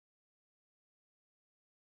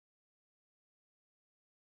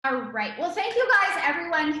All right. Well, thank you guys,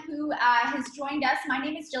 everyone who has joined us. My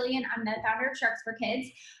name is Jillian. I'm the founder of Sharks for Kids.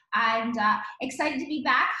 And excited to be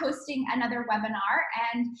back hosting another webinar.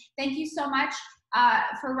 And thank you so much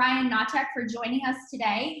for Ryan Knotek for joining us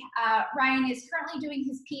today. Ryan is currently doing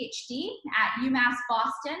his PhD at UMass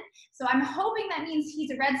Boston. So I'm hoping that means he's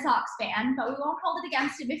a Red Sox fan, but we won't hold it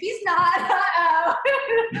against him if he's not.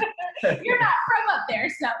 You're not from up there,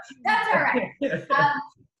 so that's all right.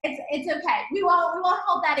 It's okay. We won't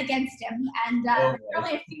hold that against him. And there's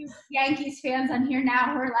probably a few Yankees fans on here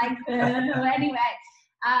now who are like, anyway.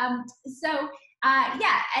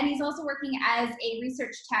 Yeah, and he's also working as a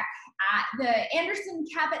research tech at the Anderson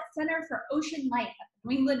Cabot Center for Ocean Life at the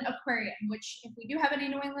New England Aquarium, which, if we do have any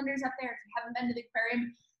New Englanders up there, if you haven't been to the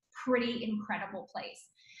aquarium, pretty incredible place.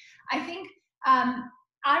 I think I'm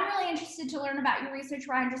really interested to learn about your research,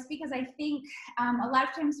 Ryan, just because I think a lot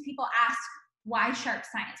of times people ask, why shark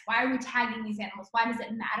science? Why are we tagging these animals? Why does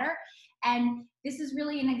it matter? And this is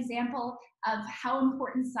really an example of how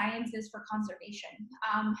important science is for conservation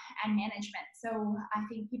and management. So I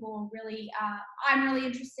think people will really, I'm really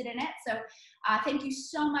interested in it. So thank you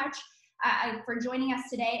so much for joining us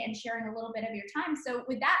today and sharing a little bit of your time. So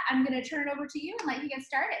with that, I'm going to turn it over to you and let you get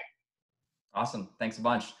started. Awesome. Thanks a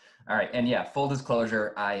bunch. All right. And yeah, full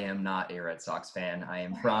disclosure, I am not a Red Sox fan. I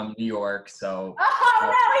am from New York. So.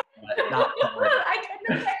 Oh, no. I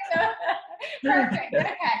couldn't have picked it. Perfect.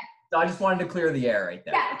 Okay. So I just wanted to clear the air right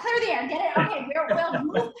there. Yeah, clear the air. Get it? Okay. We'll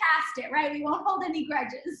move past it, right? We won't hold any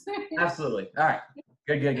grudges. Absolutely. All right.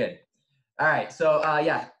 Good. All right. So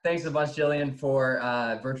yeah, thanks a bunch, Jillian, for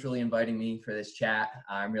virtually inviting me for this chat.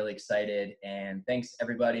 I'm really excited. And thanks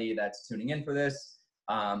everybody that's tuning in for this.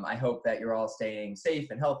 I hope that you're all staying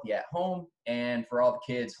safe and healthy at home. And for all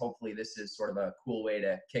the kids, hopefully this is sort of a cool way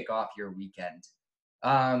to kick off your weekend.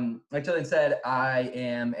 Like Jillian said, I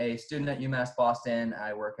am a student at UMass Boston.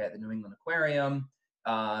 I work at the New England Aquarium.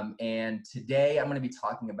 And today I'm going to be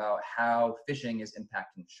talking about how fishing is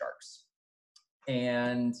impacting sharks.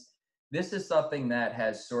 And this is something that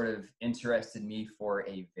has sort of interested me for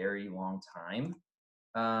a very long time.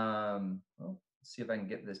 Well, let's see if I can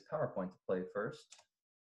get this PowerPoint to play first.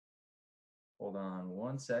 Hold on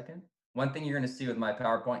 1 second. One thing you're going to see with my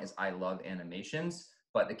PowerPoint is I love animations,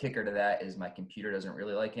 but the kicker to that is my computer doesn't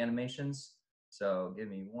really like animations. So give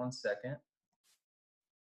me 1 second.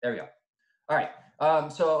 There we go. All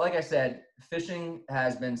right. So like I said, fishing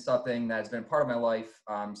has been something that's been part of my life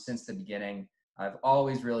since the beginning. I've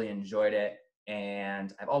always really enjoyed it,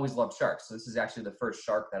 and I've always loved sharks. So this is actually the first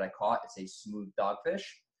shark that I caught. It's a smooth dogfish.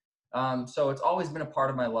 So it's always been a part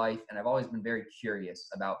of my life, and I've always been very curious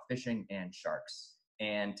about fishing and sharks.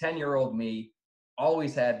 And 10-year-old me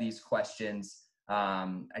always had these questions.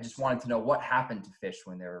 I just wanted to know what happened to fish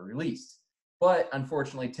when they were released. But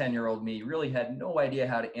unfortunately, 10-year-old me really had no idea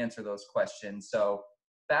how to answer those questions. So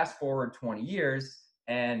fast forward 20 years,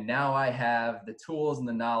 and now I have the tools and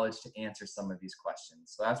the knowledge to answer some of these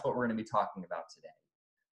questions. So that's what we're going to be talking about today.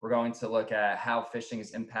 We're going to look at how fishing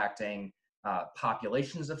is impacting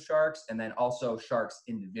populations of sharks, and then also sharks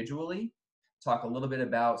individually. Talk a little bit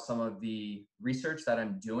about some of the research that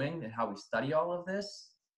I'm doing and how we study all of this.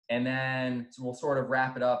 And then we'll sort of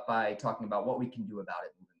wrap it up by talking about what we can do about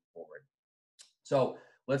it moving forward. So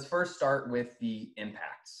let's first start with the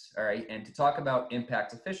impacts, all right? And to talk about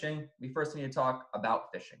impacts of fishing, we first need to talk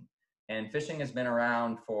about fishing. And fishing has been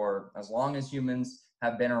around for as long as humans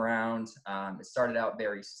have been around. It started out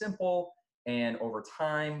very simple. And over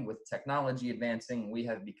time, with technology advancing, we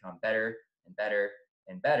have become better and better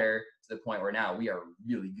and better to the point where now we are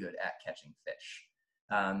really good at catching fish.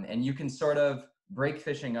 And you can sort of break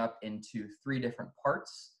fishing up into 3 different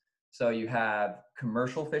parts. So you have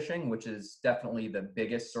commercial fishing, which is definitely the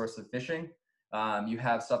biggest source of fishing. You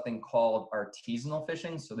have something called artisanal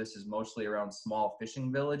fishing. So this is mostly around small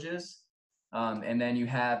fishing villages. And then you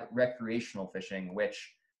have recreational fishing,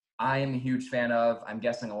 which I am a huge fan of. I'm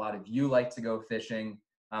guessing a lot of you like to go fishing.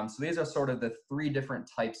 So these are sort of the 3 different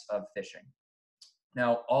types of fishing.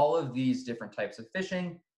 Now, all of these different types of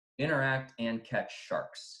fishing interact and catch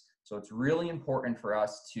sharks. So it's really important for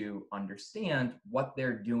us to understand what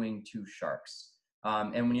they're doing to sharks.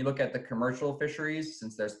 And when you look at the commercial fisheries,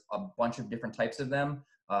 since there's a bunch of different types of them,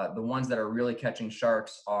 the ones that are really catching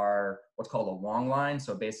sharks are what's called a long line.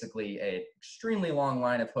 So basically an extremely long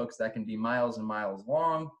line of hooks that can be miles and miles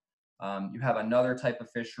long. You have another type of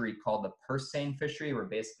fishery called the purse seine fishery, where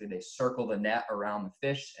basically they circle the net around the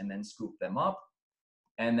fish and then scoop them up.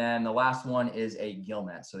 And then the last one is a gill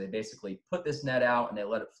net. So they basically put this net out and they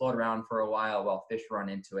let it float around for a while fish run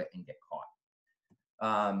into it and get caught.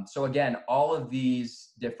 So again, all of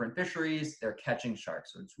these different fisheries, they're catching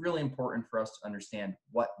sharks. So it's really important for us to understand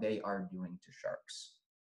what they are doing to sharks.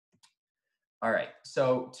 All right,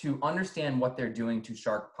 so to understand what they're doing to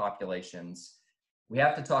shark populations, we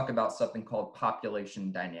have to talk about something called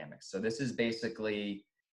population dynamics. So this is basically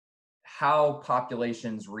how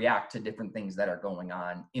populations react to different things that are going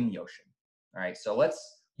on in the ocean. All right, so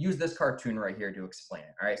let's use this cartoon right here to explain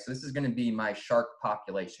it. All right, so this is going to be my shark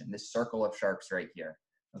population, this circle of sharks right here.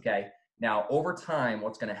 Okay, now over time,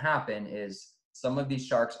 what's going to happen is some of these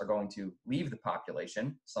sharks are going to leave the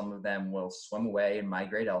population. Some of them will swim away and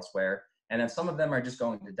migrate elsewhere. And then some of them are just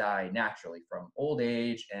going to die naturally from old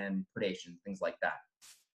age and predation, things like that.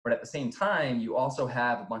 But at the same time, you also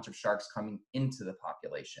have a bunch of sharks coming into the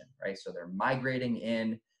population, right? So they're migrating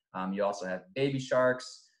in. You also have baby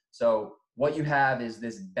sharks. So what you have is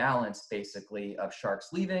this balance basically of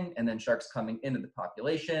sharks leaving and then sharks coming into the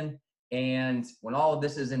population. And when all of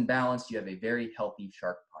this is in balance, you have a very healthy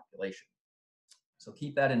shark population. So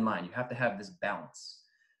keep that in mind. You have to have this balance.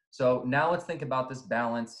 So now let's think about this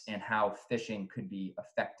balance and how fishing could be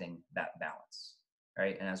affecting that balance,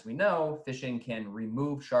 right? And as we know, fishing can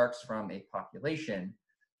remove sharks from a population.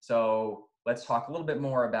 So let's talk a little bit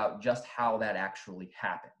more about just how that actually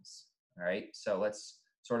happens, all right? So let's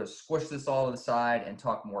sort of squish this all to the side and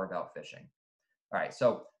talk more about fishing. All right,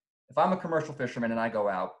 so if I'm a commercial fisherman and I go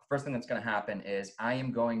out, first thing that's going to happen is I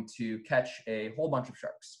am going to catch a whole bunch of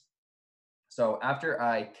sharks. So after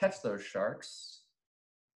I catch those sharks,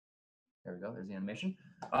 there we go, there's the animation.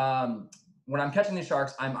 When I'm catching these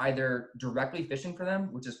sharks, I'm either directly fishing for them,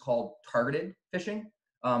 which is called targeted fishing,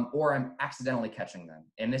 or I'm accidentally catching them.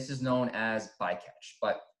 And this is known as bycatch.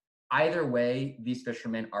 But either way, these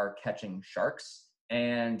fishermen are catching sharks.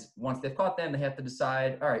 And once they've caught them, they have to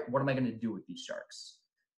decide, all right, what am I going to do with these sharks?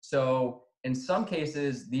 So in some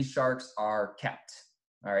cases, these sharks are kept.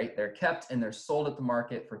 All right, they're kept and they're sold at the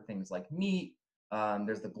market for things like meat.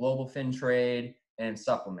 There's the global fin trade and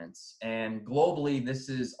supplements. And globally, this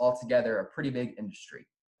is altogether a pretty big industry.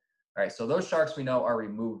 All right, so those sharks we know are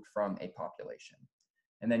removed from a population.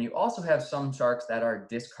 And then you also have some sharks that are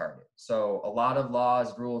discarded. So a lot of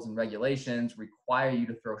laws, rules, and regulations require you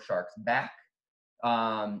to throw sharks back.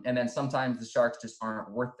 And then sometimes the sharks just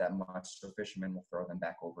aren't worth that much, so fishermen will throw them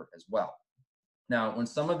back over as well. Now, when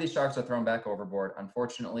some of these sharks are thrown back overboard,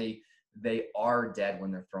 unfortunately, they are dead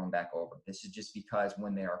when they're thrown back over. This is just because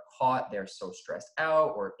when they are caught, they're so stressed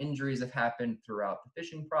out or injuries have happened throughout the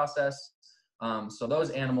fishing process. So those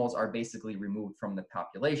animals are basically removed from the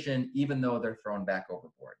population, even though they're thrown back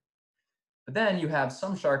overboard. But then you have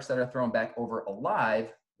some sharks that are thrown back over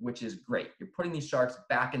alive, which is great. You're putting these sharks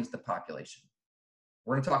back into the population.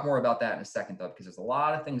 We're going to talk more about that in a second, though, because there's a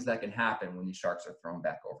lot of things that can happen when these sharks are thrown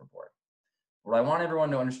back overboard. What I want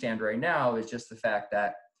everyone to understand right now is just the fact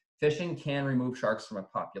that fishing can remove sharks from a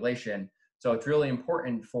population. So it's really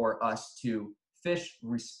important for us to fish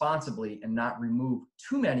responsibly and not remove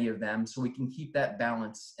too many of them so we can keep that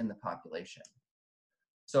balance in the population.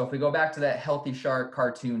 So if we go back to that healthy shark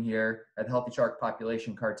cartoon here, or the healthy shark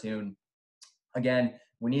population cartoon, again,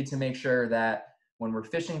 we need to make sure that when we're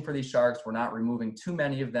fishing for these sharks, we're not removing too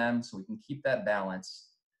many of them so we can keep that balance.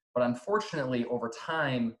 But unfortunately, over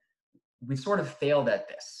time, we've sort of failed at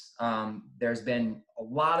this. There's been a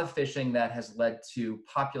lot of fishing that has led to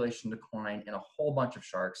population decline in a whole bunch of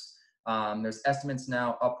sharks. There's estimates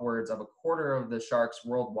now upwards of 1/4 of the sharks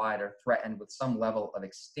worldwide are threatened with some level of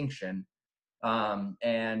extinction.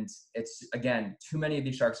 And it's, again, too many of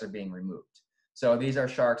these sharks are being removed. So these are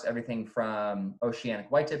sharks, everything from oceanic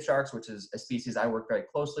white-tip sharks, which is a species I work very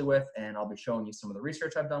closely with, and I'll be showing you some of the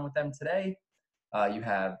research I've done with them today. You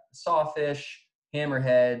have sawfish,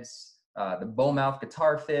 hammerheads, the bowmouth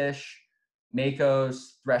guitarfish,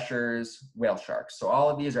 makos, threshers, whale sharks. So all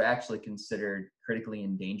of these are actually considered critically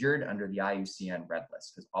endangered under the IUCN Red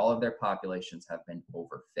List because all of their populations have been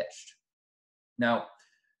overfished. Now,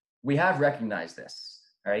 we have recognized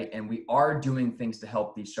this, all right, and we are doing things to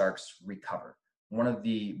help these sharks recover. One of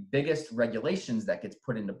the biggest regulations that gets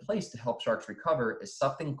put into place to help sharks recover is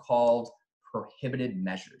something called prohibited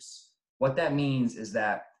measures. What that means is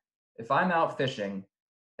that if I'm out fishing,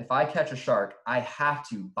 if I catch a shark, I have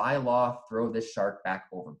to, by law, throw this shark back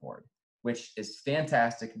overboard, which is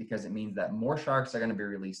fantastic because it means that more sharks are going to be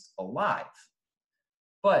released alive.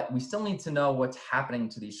 But we still need to know what's happening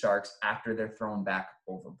to these sharks after they're thrown back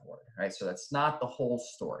overboard, right? So that's not the whole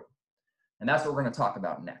story. And that's what we're going to talk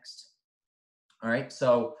about next. All right,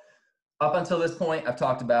 so up until this point, I've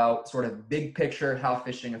talked about sort of big picture, how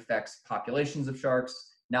fishing affects populations of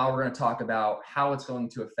sharks. Now we're going to talk about how it's going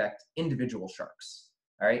to affect individual sharks.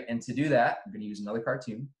 All right, and to do that, I'm going to use another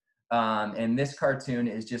cartoon. And this cartoon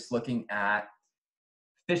is just looking at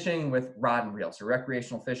fishing with rod and reel. So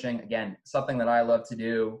recreational fishing, again, something that I love to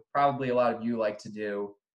do, probably a lot of you like to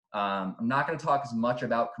do. I'm not going to talk as much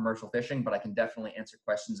about commercial fishing, but I can definitely answer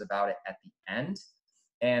questions about it at the end.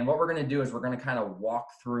 And what we're going to do is we're going to kind of walk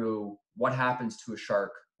through what happens to a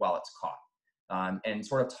shark while it's caught, and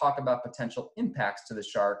sort of talk about potential impacts to the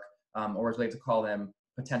shark, or as we like to call them,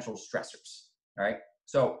 potential stressors. All right.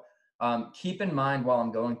 So keep in mind while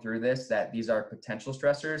I'm going through this that these are potential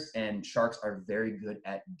stressors, and sharks are very good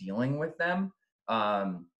at dealing with them.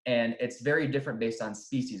 And it's very different based on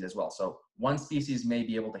species as well. So one species may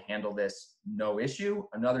be able to handle this no issue.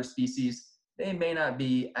 Another species, they may not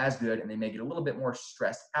be as good, and they may get a little bit more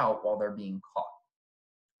stressed out while they're being caught.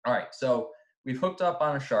 All right, so we've hooked up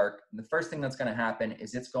on a shark. And the first thing that's going to happen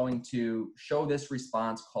is it's going to show this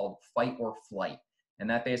response called fight or flight. And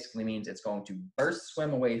that basically means it's going to burst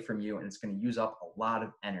swim away from you, and it's going to use up a lot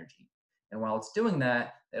of energy. And while it's doing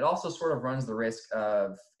that, it also sort of runs the risk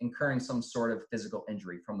of incurring some sort of physical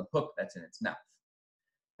injury from the hook that's in its mouth.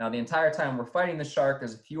 Now, the entire time we're fighting the shark,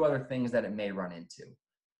 there's a few other things that it may run into.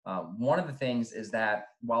 One of the things is that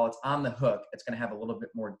while it's on the hook, it's going to have a little bit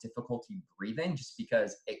more difficulty breathing, just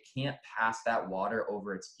because it can't pass that water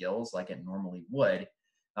over its gills like it normally would,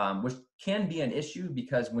 which can be an issue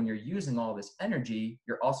because when you're using all this energy,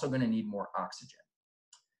 you're also going to need more oxygen.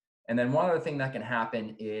 And then one other thing that can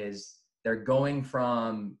happen is they're going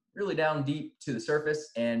from really down deep to the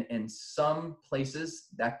surface, and in some places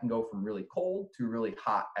that can go from really cold to really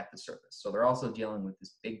hot at the surface. So they're also dealing with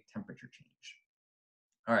this big temperature change.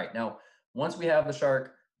 All right, now once we have the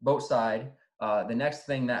shark boat side, the next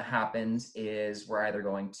thing that happens is we're either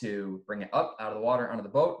going to bring it up out of the water onto the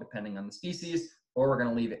boat, depending on the species, or we're going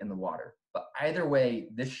to leave it in the water. But either way,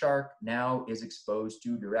 this shark now is exposed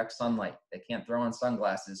to direct sunlight. They can't throw on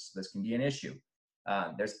sunglasses, so this can be an issue.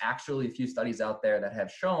 There's actually a few studies out there that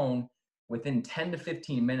have shown within 10 to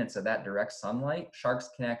 15 minutes of that direct sunlight, sharks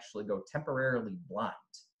can actually go temporarily blind.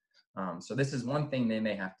 So this is one thing they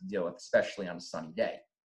may have to deal with, especially on a sunny day.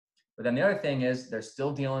 But then the other thing is they're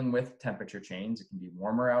still dealing with temperature change. It can be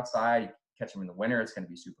warmer outside. You catch them in the winter, it's going to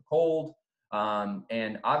be super cold.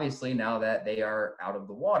 And obviously now that they are out of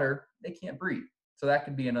the water, they can't breathe. So that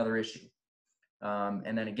could be another issue.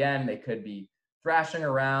 And then again, they could be thrashing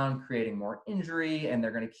around, creating more injury, and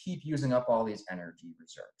they're going to keep using up all these energy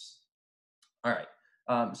reserves. All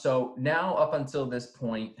right. So now up until this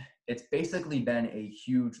point, it's basically been a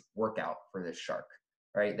huge workout for this shark,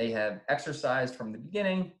 right? They have exercised from the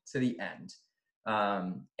beginning to the end.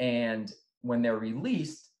 And when they're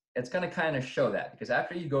released, it's going to kind of show that, because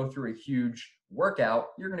after you go through a huge workout,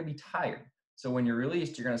 you're going to be tired. So when you're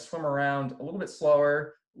released, you're going to swim around a little bit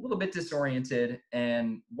slower, a little bit disoriented.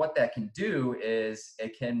 And what that can do is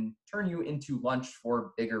it can turn you into lunch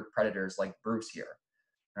for bigger predators like Bruce here.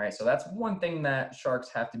 All right, so that's one thing that sharks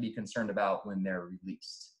have to be concerned about when they're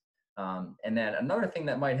released. And then another thing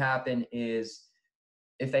that might happen is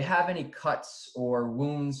if they have any cuts or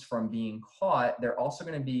wounds from being caught, they're also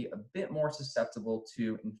going to be a bit more susceptible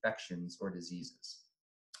to infections or diseases.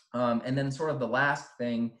 And then sort of the last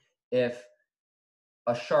thing, if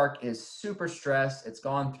a shark is super stressed, it's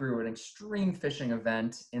gone through an extreme fishing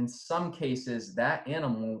event, in some cases, that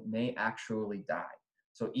animal may actually die.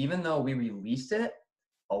 So even though we released it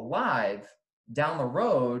alive, down the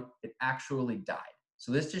road, it actually died.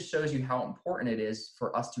 So this just shows you how important it is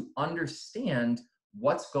for us to understand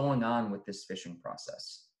what's going on with this fishing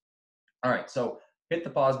process. All right, so hit the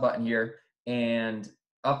pause button here. And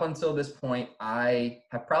up until this point, I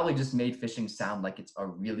have probably just made fishing sound like it's a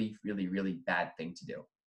really, really, really bad thing to do.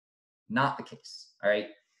 Not the case, all right?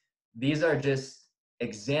 These are just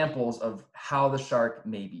examples of how the shark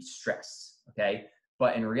may be stressed, okay?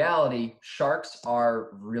 But in reality, sharks are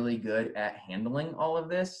really good at handling all of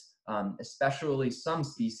this, especially some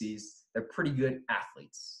species. They're pretty good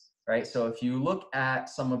athletes, right? So if you look at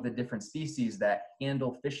some of the different species that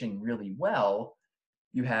handle fishing really well,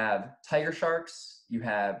 you have tiger sharks, you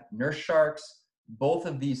have nurse sharks. Both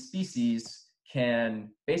of these species can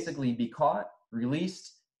basically be caught,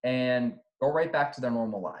 released, and go right back to their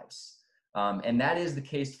normal lives. And that is the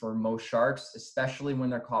case for most sharks, especially when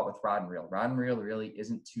they're caught with rod and reel. Rod and reel really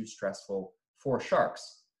isn't too stressful for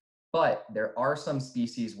sharks. But there are some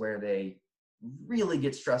species where they really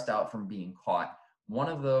get stressed out from being caught. One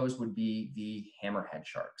of those would be the hammerhead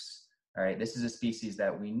sharks. All right, this is a species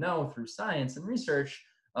that we know through science and research,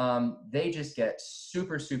 they just get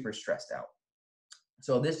super, super stressed out.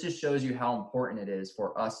 So this just shows you how important it is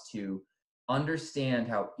for us to understand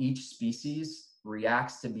how each species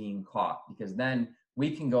reacts to being caught, because then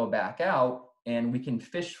we can go back out and we can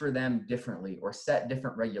fish for them differently or set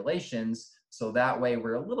different regulations. So that way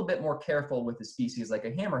we're a little bit more careful with a species like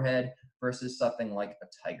a hammerhead versus something like a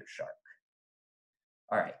tiger shark.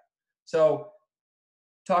 All right, so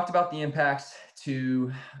talked about the impacts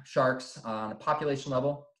to sharks on a population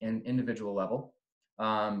level and individual level.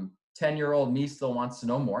 10-year-old me still wants to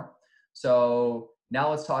know more. So now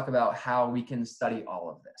let's talk about how we can study all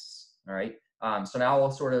of this. All right. So now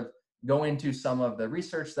I'll sort of go into some of the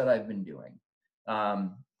research that I've been doing.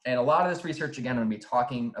 And a lot of this research, again, I'm going to be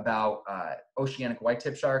talking about oceanic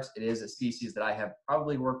white-tip sharks. It is a species that I have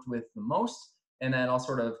probably worked with the most. And then I'll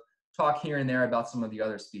sort of talk here and there about some of the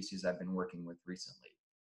other species I've been working with recently.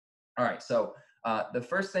 All right, so the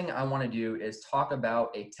first thing I want to do is talk about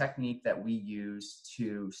a technique that we use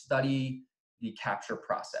to study the capture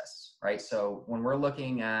process, right? So when we're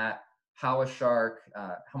looking at how a shark,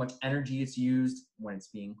 how much energy it's used when it's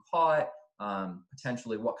being caught,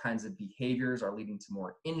 potentially what kinds of behaviors are leading to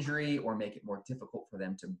more injury or make it more difficult for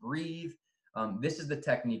them to breathe, this is the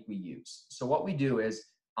technique we use. So what we do is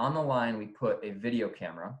on the line, we put a video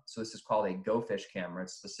camera. So this is called a Go Fish camera.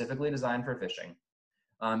 It's specifically designed for fishing.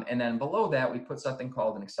 And then below that, we put something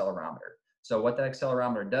called an accelerometer. So what that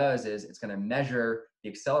accelerometer does is it's going to measure the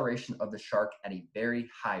acceleration of the shark at a very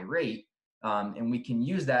high rate. And we can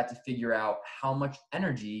use that to figure out how much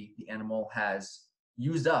energy the animal has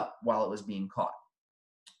used up while it was being caught.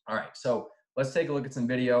 All right, so let's take a look at some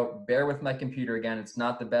video. Bear with my computer again. It's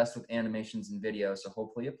not the best with animations and video, so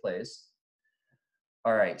hopefully it plays.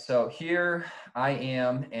 All right, so here I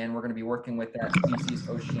am, and we're going to be working with that species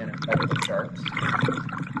oceanic white-tip sharks.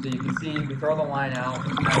 So you can see we throw the line out,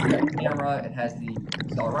 it has that camera, it has the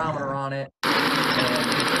accelerometer on it,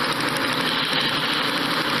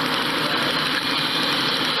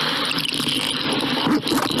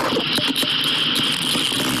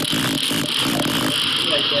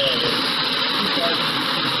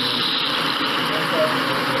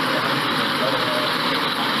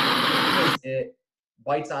 it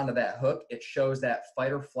bites onto that hook, it shows that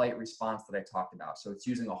fight or flight response that I talked about. So it's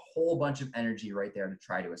using a whole bunch of energy right there to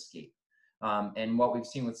try to escape. And what we've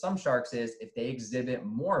seen with some sharks is if they exhibit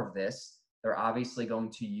more of this, they're obviously going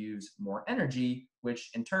to use more energy, which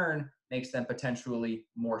in turn makes them potentially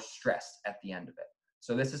more stressed at the end of it.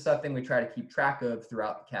 So this is something we try to keep track of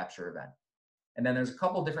throughout the capture event. And then there's a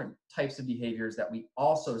couple different types of behaviors that we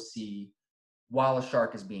also see while a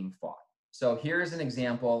shark is being fought. So here's an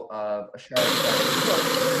example of a shark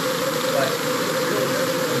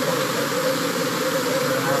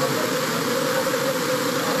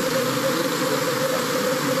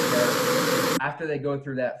after they go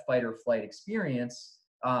through that fight or flight experience,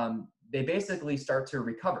 they basically start to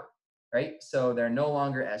recover, right? So they're no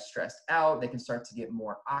longer as stressed out. They can start to get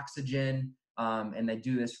more oxygen, and they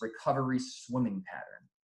do this recovery swimming pattern.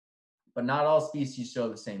 But not all species show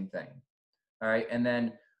the same thing. All right, and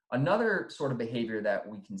then another sort of behavior that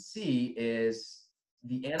we can see is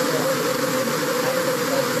the animal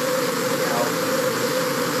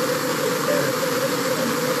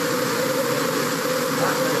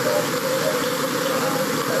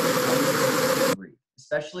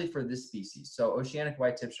especially for this species. So oceanic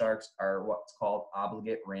white-tip sharks are what's called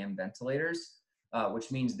obligate ram ventilators,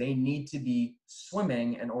 which means they need to be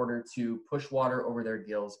swimming in order to push water over their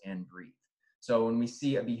gills and breathe. So when we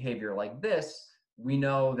see a behavior like this, we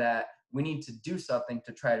know that we need to do something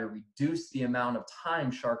to try to reduce the amount of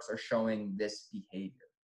time sharks are showing this behavior,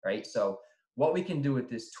 right? So what we can do with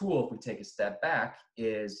this tool, if we take a step back,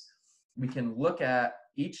 is we can look at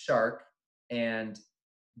each shark and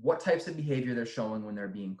what types of behavior they're showing when they're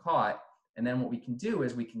being caught. And then what we can do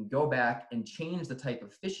is we can go back and change the type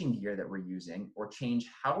of fishing gear that we're using or change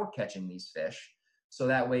how we're catching these fish. So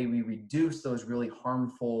that way we reduce those really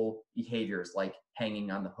harmful behaviors like hanging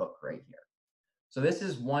on the hook right here. So this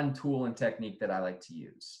is one tool and technique that I like to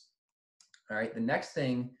use. All right, the next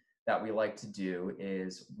thing that we like to do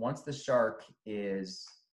is once the shark is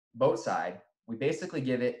boat side, we basically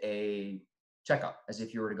give it a checkup as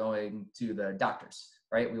if you were going to the doctors,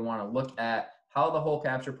 right? We want to look at how the whole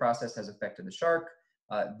capture process has affected the shark.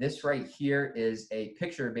 This right here is a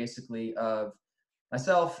picture basically of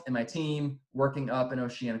myself and my team working up an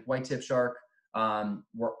oceanic white-tip shark.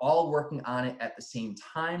 We're all working on it at the same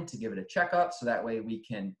time to give it a checkup, so that way we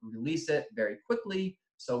can release it very quickly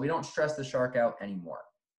so we don't stress the shark out anymore.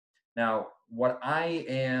 Now, what I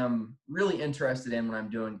am really interested in when I'm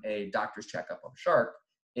doing a doctor's checkup of a shark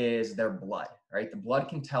is their blood, right? The blood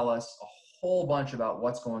can tell us a whole bunch about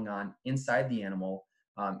what's going on inside the animal,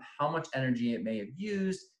 how much energy it may have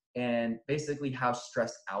used, and basically how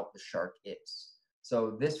stressed out the shark is.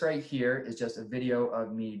 So this right here is just a video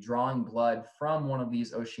of me drawing blood from one of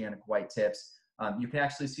these oceanic white tips. You can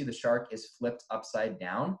actually see the shark is flipped upside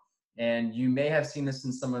down. And you may have seen this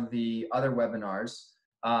in some of the other webinars.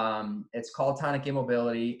 It's called tonic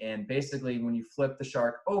immobility. And basically when you flip the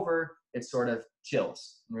shark over, it sort of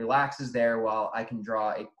chills and relaxes there while I can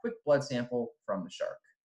draw a quick blood sample from the shark.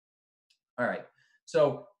 All right,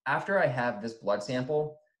 so after I have this blood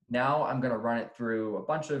sample, now I'm gonna run it through a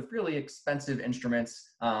bunch of really expensive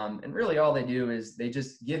instruments. And really all they do is they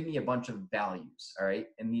just give me a bunch of values, all right?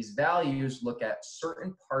 And these values look at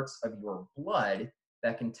certain parts of your blood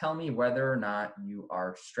that can tell me whether or not you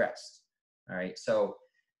are stressed, all right? So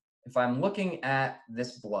if I'm looking at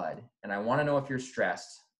this blood and I wanna know if you're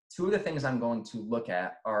stressed, two of the things I'm going to look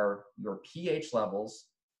at are your pH levels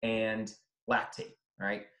and lactate, all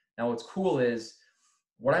right? Now what's cool is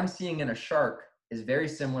what I'm seeing in a shark is very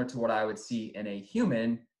similar to what I would see in a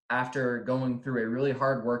human after going through a really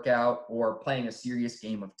hard workout or playing a serious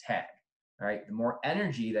game of tag, all right? The more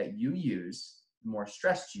energy that you use, the more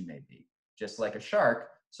stressed you may be, just like a shark.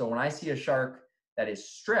 So when I see a shark that is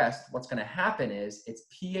stressed, what's gonna happen is its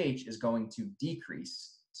pH is going to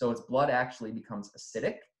decrease. So its blood actually becomes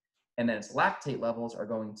acidic, and then its lactate levels are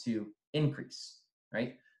going to increase,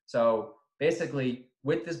 right? So basically,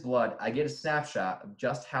 with this blood, I get a snapshot of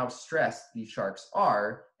just how stressed these sharks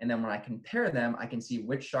are. And then when I compare them, I can see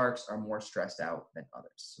which sharks are more stressed out than others.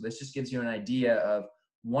 So this just gives you an idea of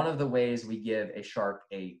one of the ways we give a shark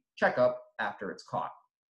a checkup after it's caught.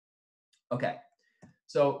 Okay,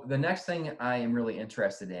 so the next thing I am really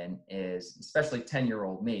interested in is, especially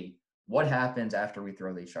 10-year-old me, what happens after we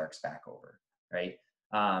throw these sharks back over, right?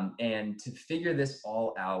 And to figure this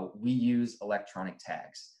all out, we use electronic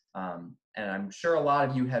tags. And I'm sure a lot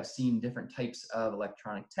of you have seen different types of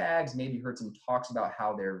electronic tags, maybe heard some talks about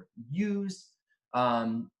how they're used.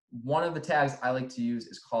 One of the tags I like to use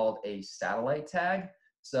is called a satellite tag.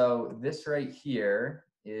 So this right here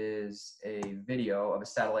is a video of a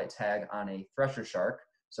satellite tag on a thresher shark.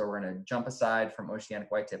 So we're gonna jump aside from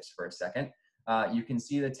oceanic white tips for a second. You can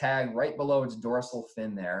see the tag right below its dorsal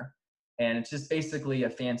fin there. And it's just basically a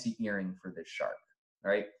fancy earring for this shark,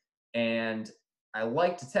 right? And I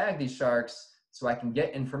like to tag these sharks so I can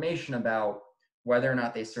get information about whether or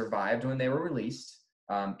not they survived when they were released,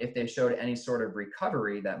 if they showed any sort of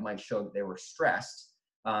recovery that might show that they were stressed,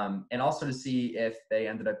 and also to see if they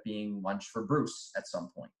ended up being lunch for Bruce at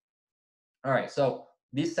some point. All right, so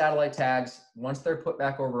these satellite tags, once they're put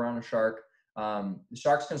back over on a shark, the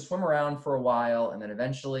shark's can swim around for a while, and then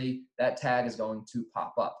eventually that tag is going to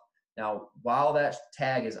pop up. Now, while that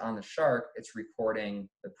tag is on the shark, it's recording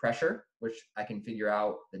the pressure, which I can figure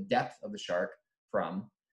out the depth of the shark from.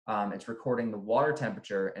 It's recording the water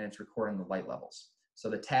temperature, and it's recording the light levels. So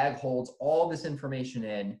the tag holds all this information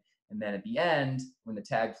in, and then at the end, when the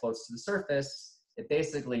tag floats to the surface, it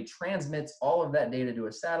basically transmits all of that data to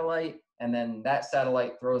a satellite, and then that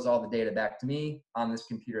satellite throws all the data back to me on this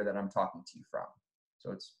computer that I'm talking to you from.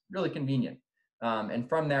 So it's really convenient. And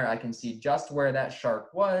from there, I can see just where that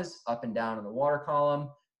shark was up and down in the water column.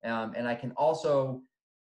 And I can also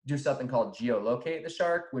do something called geolocate the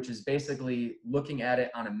shark, which is basically looking at it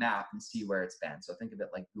on a map and see where it's been. So think of it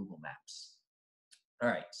like Google Maps. All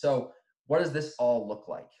right, so what does this all look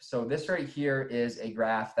like? So this right here is a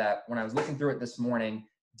graph that when I was looking through it this morning,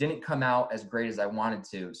 didn't come out as great as I wanted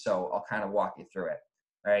to. So I'll kind of walk you through it.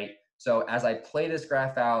 All right, so as I play this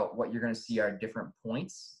graph out, what you're gonna see are different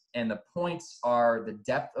points. And the points are the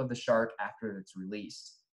depth of the shark after it's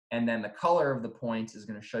released. And then the color of the points is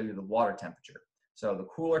going to show you the water temperature. So the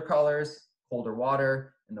cooler colors, colder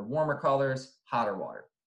water, and the warmer colors, hotter water.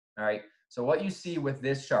 All right. So what you see with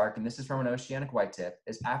this shark, and this is from an oceanic white tip,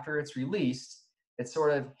 is after it's released, it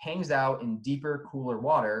sort of hangs out in deeper, cooler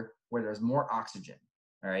water where there's more oxygen.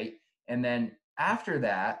 All right. And then after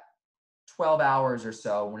that, 12 hours or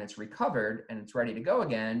so, when it's recovered and it's ready to go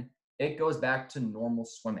again, it goes back to normal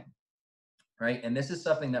swimming, right? And this is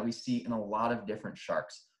something that we see in a lot of different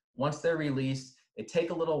sharks. Once they're released, they take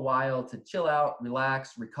a little while to chill out,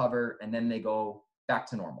 relax, recover, and then they go back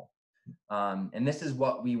to normal. And this is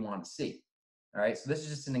what we want to see, all right? So this is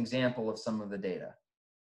just an example of some of the data.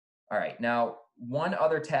 All right, now, one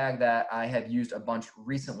other tag that I have used a bunch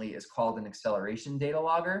recently is called an acceleration data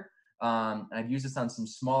logger. And I've used this on some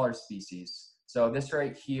smaller species. So this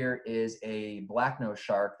right here is a blacknose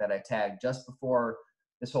shark that I tagged just before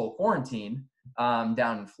this whole quarantine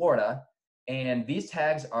down in Florida. And these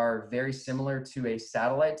tags are very similar to a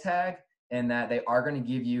satellite tag in that they are going to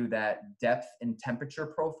give you that depth and temperature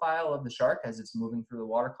profile of the shark as it's moving through the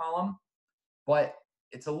water column. But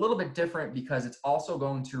it's a little bit different because it's also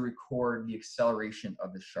going to record the acceleration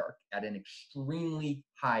of the shark at an extremely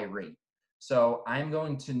high rate. So I'm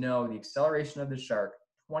going to know the acceleration of the shark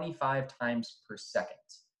 25 times per second.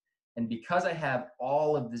 And because I have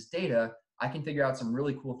all of this data, I can figure out some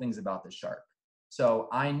really cool things about the shark. So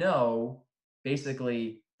I know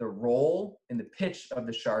basically the roll and the pitch of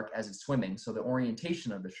the shark as it's swimming, so the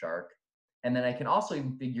orientation of the shark. And then I can also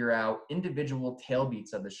even figure out individual tail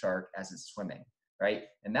beats of the shark as it's swimming, right?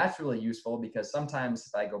 And that's really useful because sometimes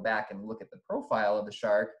if I go back and look at the profile of the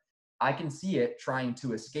shark, I can see it trying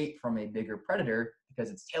to escape from a bigger predator because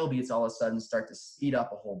its tail beats all of a sudden start to speed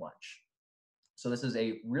up a whole bunch. So this is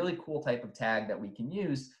a really cool type of tag that we can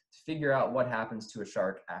use to figure out what happens to a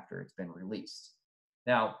shark after it's been released.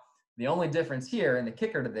 Now, the only difference here and the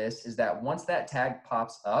kicker to this is that once that tag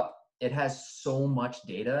pops up, it has so much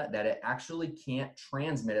data that it actually can't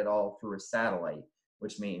transmit it all through a satellite,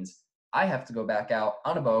 which means I have to go back out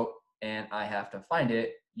on a boat and I have to find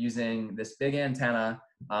it using this big antenna.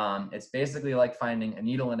 It's basically like finding a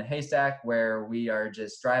needle in a haystack where we are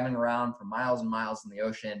just driving around for miles and miles in the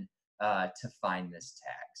ocean to find this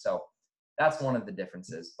tag. So that's one of the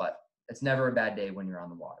differences, but it's never a bad day when you're on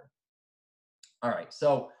the water. All right,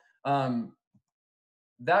 so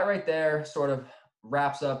that right there sort of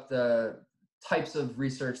wraps up the types of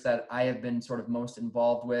research that I have been sort of most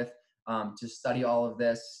involved with to study all of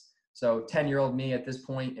this. So 10-year-old me at this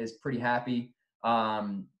point is pretty happy,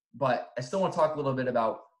 but I still want to talk a little bit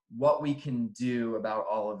about what we can do about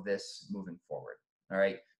all of this moving forward. All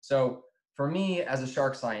right, so for me as a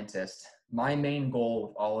shark scientist, my main goal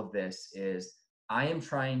with all of this is I am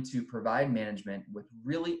trying to provide management with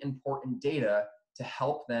really important data to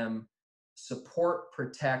help them support,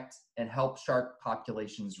 protect, and help shark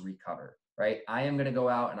populations recover, right? I am going to go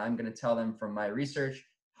out and I'm going to tell them from my research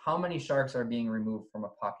how many sharks are being removed from a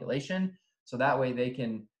population. So that way they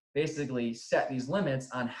can basically set these limits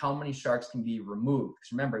on how many sharks can be removed.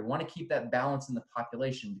 Because remember, we want to keep that balance in the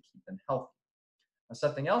population to keep them healthy. Now,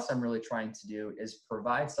 something else I'm really trying to do is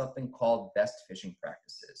provide something called best fishing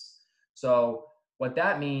practices. So what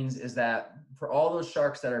that means is that for all those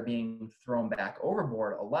sharks that are being thrown back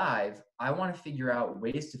overboard alive, I want to figure out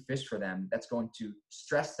ways to fish for them that's going to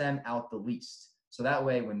stress them out the least. So that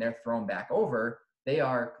way, when they're thrown back over, they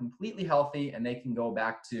are completely healthy and they can go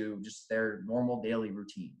back to just their normal daily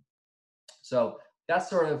routine. So that's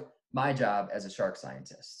sort of my job as a shark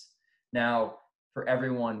scientist. Now, for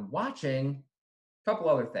everyone watching, a couple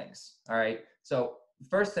other things, all right? So the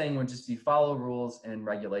first thing would just be follow rules and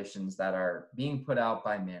regulations that are being put out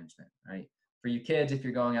by management, right? For you kids, if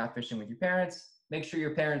you're going out fishing with your parents, make sure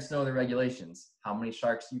your parents know the regulations, how many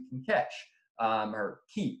sharks you can catch or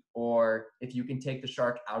keep, or if you can take the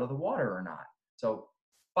shark out of the water or not. So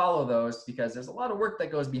follow those because there's a lot of work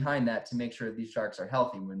that goes behind that to make sure these sharks are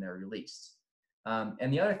healthy when they're released.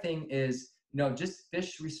 And the other thing is, just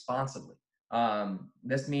fish responsibly.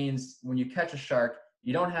 This means when you catch a shark,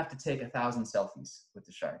 you don't have to take 1,000 selfies with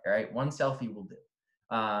the shark, all right? One selfie will do.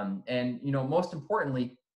 And most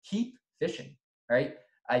importantly, keep fishing, right?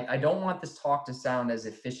 I don't want this talk to sound as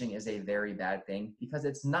if fishing is a very bad thing because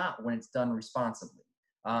it's not when it's done responsibly.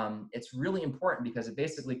 It's really important because it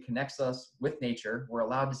basically connects us with nature. We're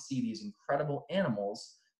allowed to see these incredible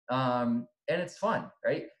animals, and it's fun,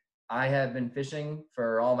 right? I have been fishing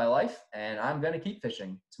for all my life, and I'm going to keep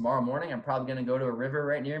fishing. Tomorrow morning, I'm probably going to go to a river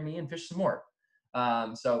right near me and fish some more.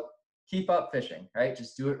 So keep up fishing, right?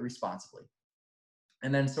 Just do it responsibly.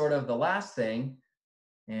 And then sort of the last thing,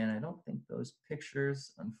 and I don't think those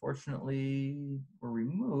pictures, unfortunately, were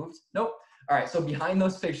removed. Nope. All right, so behind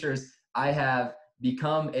those pictures, I have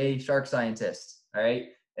become a shark scientist, all right?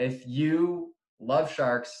 If you love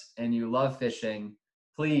sharks and you love fishing,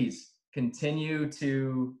 please continue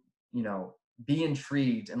to, be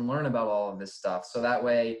intrigued and learn about all of this stuff. So that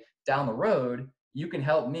way, down the road, you can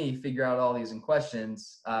help me figure out all these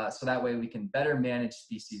questions so that way we can better manage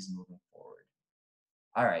species moving forward.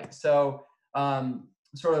 All right, so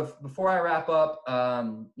sort of before I wrap up,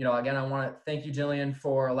 again, I want to thank you, Jillian,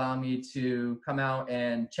 for allowing me to come out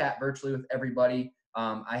and chat virtually with everybody.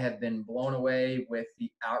 I have been blown away with the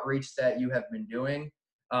outreach that you have been doing.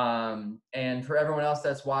 And for everyone else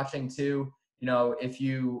that's watching too, if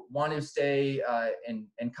you want to stay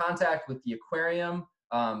in contact with the aquarium,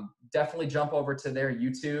 definitely jump over to their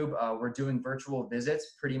YouTube. We're doing virtual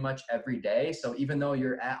visits pretty much every day. So even though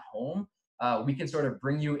you're at home, we can sort of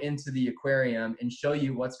bring you into the aquarium and show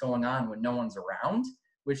you what's going on when no one's around,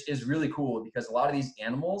 which is really cool because a lot of these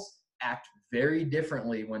animals act very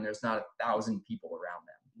differently when there's not 1,000 people around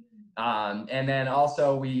them. And then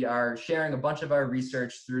also we are sharing a bunch of our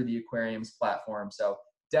research through the aquarium's platform. So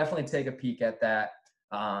definitely take a peek at that.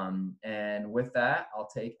 And with that, I'll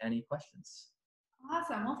take any questions.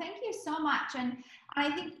 Awesome. Well, thank you so much. And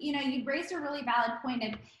I think, you raised a really valid point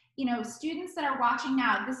of, students that are watching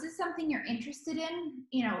now, this is something you're interested in.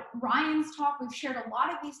 Ryan's talk, we've shared a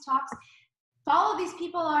lot of these talks. Follow these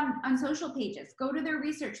people on social pages, go to their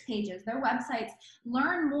research pages, their websites,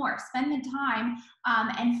 learn more, spend the time,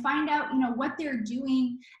 and find out, what they're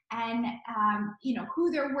doing and,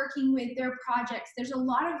 who they're working with, their projects. There's a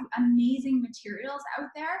lot of amazing materials out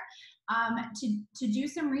there to do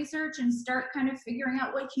some research and start kind of figuring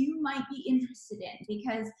out what you might be interested in,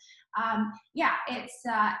 because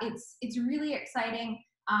it's really exciting.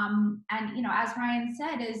 And, as Ryan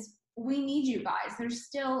said, is we need you guys. There's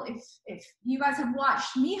still, if you guys have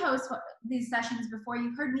watched me host these sessions before,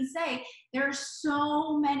 you've heard me say there are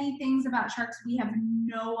so many things about sharks we have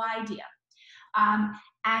no idea.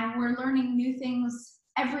 And we're learning new things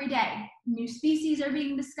every day. New species are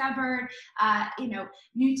being discovered,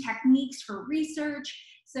 new techniques for research.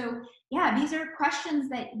 So yeah, these are questions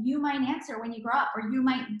that you might answer when you grow up, or you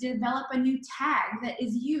might develop a new tag that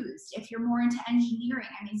is used if you're more into engineering.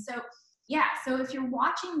 So if you're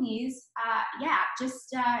watching these,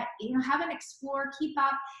 just have an explore, keep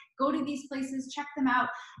up, go to these places, check them out.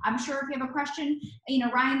 I'm sure if you have a question,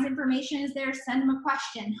 Ryan's information is there. Send him a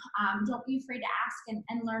question. Don't be afraid to ask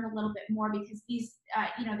and learn a little bit more, because these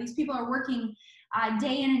people are working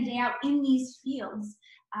day in and day out in these fields.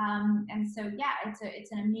 And so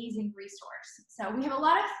it's an amazing resource. So we have a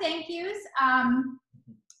lot of thank yous.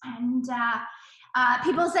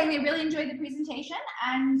 People saying they really enjoyed the presentation,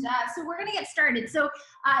 and so we're going to get started. So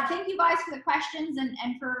thank you guys for the questions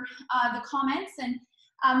and for the comments. And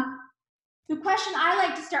the question I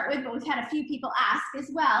like to start with, but we've had a few people ask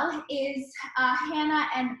as well, is Hannah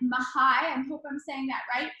and Mahai, I hope I'm saying that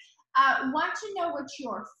right, want to know what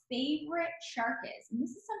your favorite shark is. And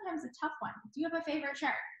this is sometimes a tough one. Do you have a favorite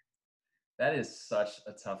shark? That is such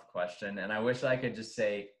a tough question, and I wish I could just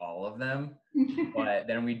say all of them, but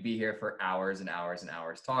then we'd be here for hours and hours and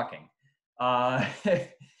hours talking. I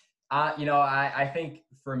think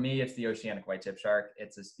for me, it's the oceanic white-tip shark.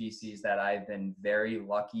 It's a species that I've been very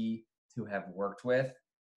lucky to have worked with.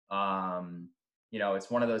 It's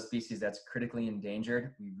one of those species that's critically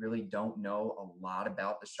endangered. We really don't know a lot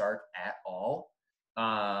about the shark at all.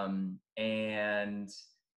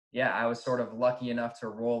 I was sort of lucky enough to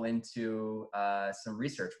roll into some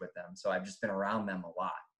research with them. So I've just been around them a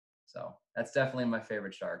lot. So that's definitely my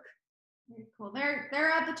favorite shark. Very cool.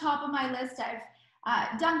 They're at the top of my list.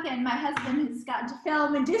 Duncan, my husband, has gotten to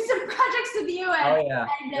film and do some projects with you,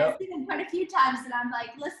 and seen them quite a few times. And I'm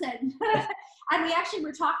like, listen. And we actually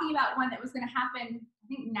were talking about one that was going to happen, I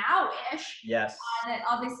think now-ish. Yes. That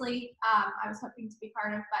obviously I was hoping to be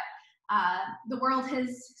part of, but the world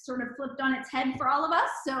has sort of flipped on its head for all of us.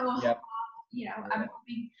 So, I'm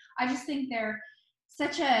hoping, I just think they're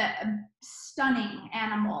such a stunning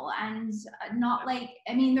animal, and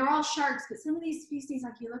they're all sharks, but some of these species,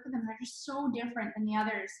 like, you look at them, they're just so different than the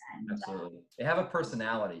others. And absolutely. They have a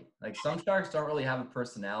personality. Like, some sharks don't really have a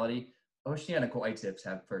personality. Oceanic white-tips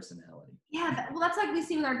have personality. Yeah, that's like we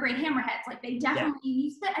see with our great hammerheads. Like, they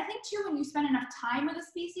definitely, I think too, when you spend enough time with a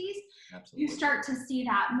species, absolutely, you start to see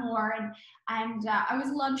that more. And I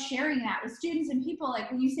always love sharing that with students and people.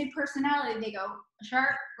 Like, when you say personality, they go,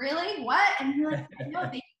 shark, really? What? And you're like, no,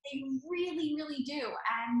 they really, really do.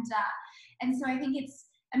 And so I think it's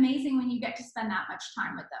amazing when you get to spend that much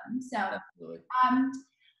time with them. So, absolutely.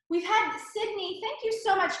 We've had Sydney. Thank you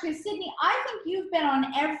so much, because Sydney, I think you've been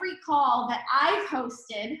on every call that I've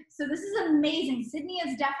hosted. So this is amazing. Sydney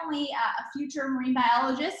is definitely a future marine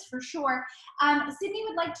biologist for sure. Sydney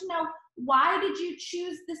would like to know, why did you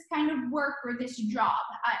choose this kind of work or this job?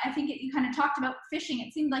 I think you kind of talked about fishing.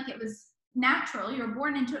 It seemed like it was natural. You were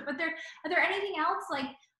born into it. But are there anything else, like,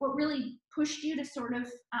 what really pushed you to sort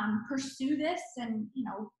of pursue this? And,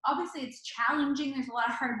 obviously it's challenging. There's a lot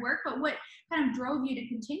of hard work, but what kind of drove you to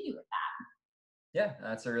continue with that? Yeah,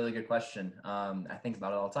 that's a really good question. I think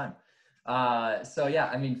about it all the time.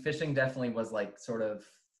 Fishing definitely was like sort of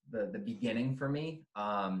the beginning for me.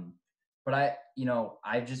 But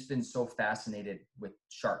I've just been so fascinated with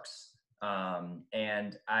sharks.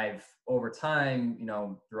 And I've, over time,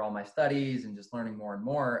 through all my studies and just learning more and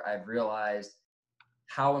more, I've realized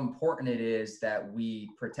how important it is that we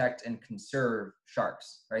protect and conserve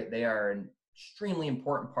sharks, right? They are an extremely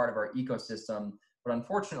important part of our ecosystem, but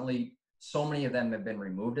unfortunately, so many of them have been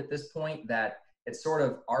removed at this point that it's sort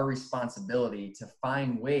of our responsibility to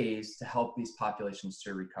find ways to help these populations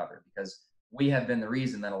to recover, because we have been the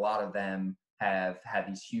reason that a lot of them have had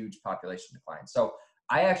these huge population declines. So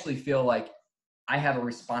I actually feel like I have a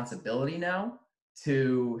responsibility now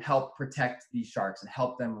to help protect these sharks and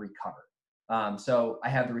help them recover. So I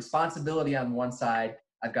have the responsibility on one side.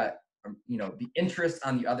 I've got, the interest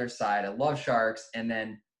on the other side. I love sharks, and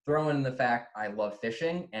then throw in the fact I love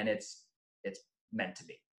fishing, and it's meant to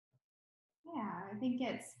be. Yeah, I think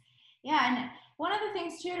and one of the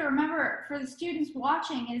things too to remember for the students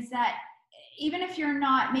watching is that even if you're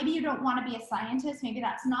not, maybe you don't want to be a scientist, maybe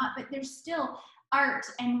that's not, but there's still art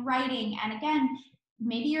and writing. And again,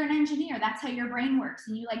 maybe you're an engineer, that's how your brain works,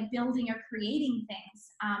 and you like building or creating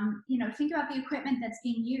things. Think about the equipment that's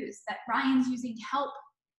being used, that Ryan's using to help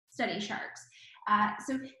study sharks.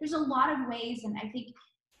 So there's a lot of ways, and I think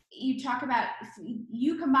you talk about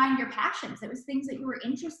you combined your passions. It was things that you were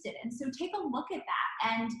interested in. So take a look at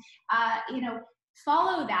that and,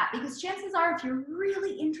 follow that, because chances are if you're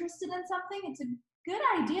really interested in something, it's a good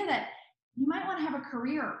idea that you might want to have a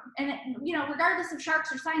career. And, regardless of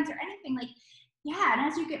sharks or science or anything, like, yeah. And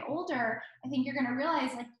as you get older, I think you're going to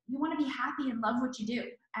realize like you want to be happy and love what you do.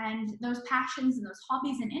 And those passions and those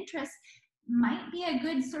hobbies and interests might be a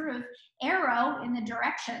good sort of arrow in the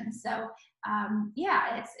direction. So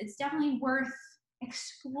it's definitely worth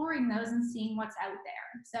exploring those and seeing what's out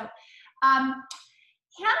there. So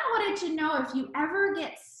Hannah wanted to know if you ever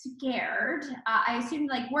get scared. I assume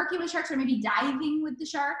like working with sharks or maybe diving with the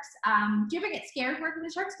sharks. Do you ever get scared working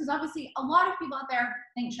with sharks? Because obviously a lot of people out there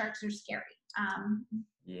think sharks are scary.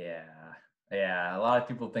 Yeah, a lot of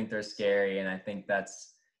people think they're scary, and I think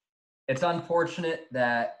it's unfortunate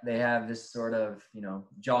that they have this sort of,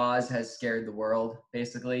 Jaws has scared the world,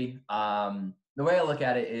 basically. The way I look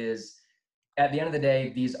at it is, at the end of the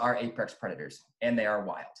day, these are apex predators, and they are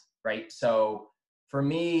wild, right? So for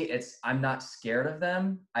me, I'm not scared of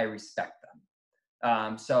them. I respect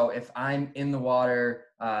them. So if I'm in the water,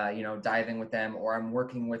 diving with them, or I'm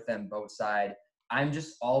working with them boat side, I'm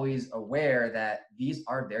just always aware that these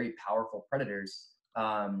are very powerful predators.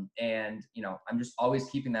 I'm just always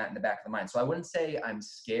keeping that in the back of the mind. So I wouldn't say I'm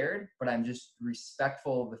scared, but I'm just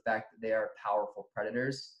respectful of the fact that they are powerful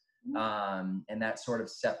predators. And that sort of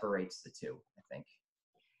separates the two, I think.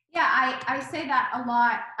 Yeah, I say that a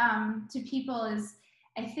lot to people is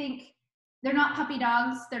I think they're not puppy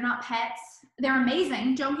dogs. They're not pets. They're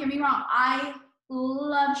amazing. Don't get me wrong. I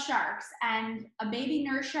love sharks, and a baby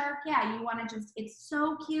nurse shark. Yeah, you want to it's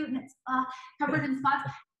so cute and it's covered in spots,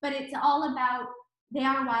 but it's all about they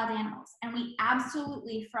are wild animals, and we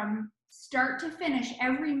absolutely, from start to finish,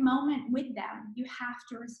 every moment with them, you have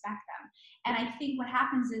to respect them. And I think what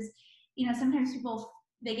happens is, sometimes people,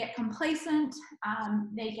 they get complacent,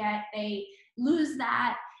 they lose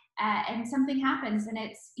that, and something happens, and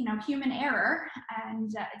it's, human error.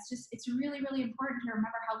 And it's really, really important to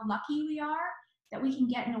remember how lucky we are that we can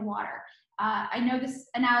get in the water. I know this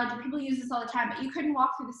analogy, people use this all the time, but you couldn't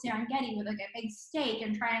walk through the Serengeti with like a big steak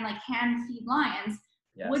and try and like hand feed lions.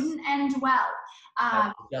 Yes. Wouldn't end well.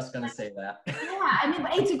 I was just going to say that. Yeah, I mean,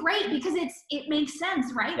 it's great because it makes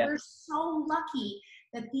sense, right? Yes. We're so lucky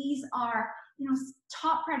that these are,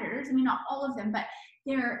 top predators. I mean, not all of them, but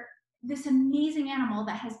they're this amazing animal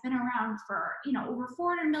that has been around for, over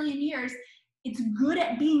 400 million years. It's good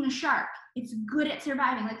at being a shark. It's good at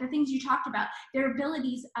surviving. Like the things you talked about, their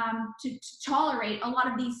abilities to tolerate a lot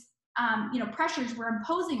of these, pressures we're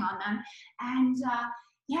imposing on them. And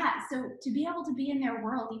so to be able to be in their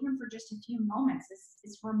world, even for just a few moments,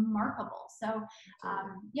 is remarkable. So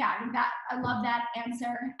I think that I love that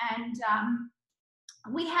answer. And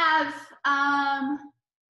we have,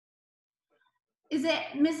 is it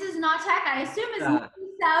Mrs. Knotek? I assume it's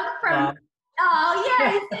Lisa from. Oh, yeah,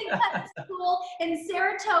 I think that's cool. And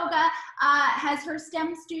Saratoga has her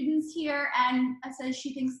STEM students here and says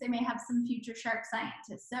she thinks they may have some future shark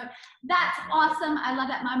scientists. So that's awesome. I love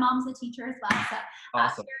that. My mom's a teacher as well. So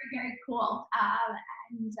awesome. Very, very cool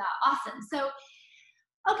and awesome. So,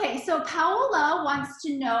 okay, so Paola wants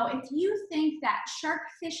to know if you think that shark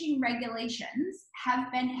fishing regulations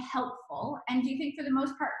have been helpful, and do you think for the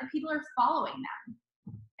most part that people are following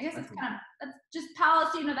them? I guess that's just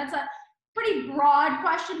Paola, so that's a pretty broad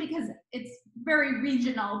question because it's very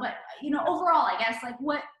regional, but overall, I guess, like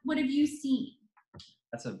what have you seen?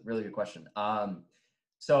 That's a really good question.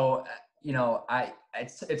 So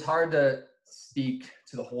it's hard to speak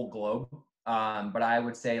to the whole globe, but I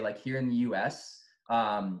would say like here in the U.S.,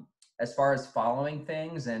 as far as following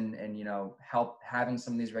things and help having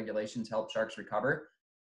some of these regulations help sharks recover,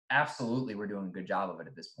 absolutely, we're doing a good job of it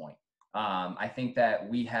at this point. I think that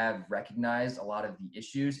we have recognized a lot of the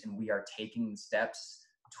issues and we are taking steps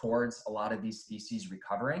towards a lot of these species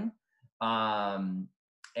recovering.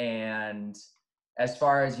 And as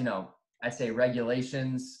far as, I'd say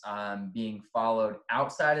regulations being followed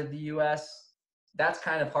outside of the US, that's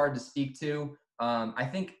kind of hard to speak to. I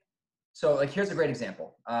think, so like, here's a great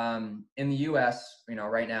example. In the US,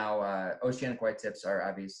 right now, oceanic white tips are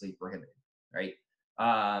obviously prohibited, right?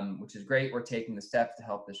 Which is great. We're taking the steps to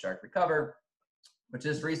help the shark recover. But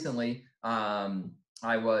just recently,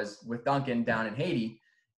 I was with Duncan down in Haiti,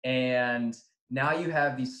 and now you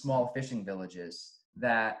have these small fishing villages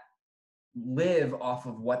that live off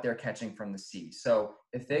of what they're catching from the sea. So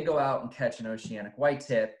if they go out and catch an oceanic white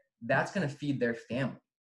tip, that's going to feed their family,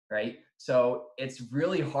 right? So it's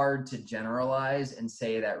really hard to generalize and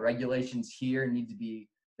say that regulations here need to be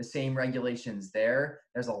the same regulations there.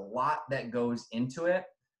 There's a lot that goes into it.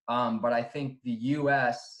 But I think the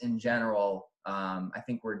US in general, I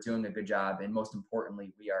think we're doing a good job. And most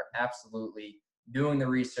importantly, we are absolutely doing the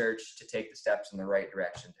research to take the steps in the right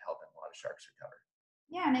direction to helping a lot of sharks recover.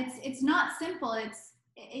 Yeah, and it's not simple. It's,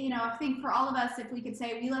 I think for all of us, if we could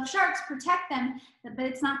say we love sharks, protect them, but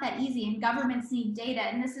it's not that easy, and governments need data.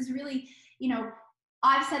 And this is really,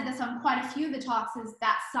 I've said this on quite a few of the talks, is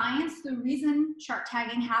that science, the reason shark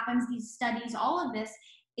tagging happens, these studies, all of this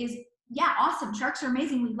is, yeah, awesome. Sharks are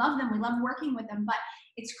amazing. We love them. We love working with them, but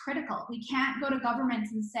it's critical. We can't go to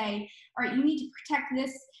governments and say, all right, you need to protect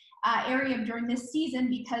this area during this season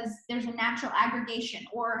because there's a natural aggregation,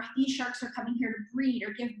 or these sharks are coming here to breed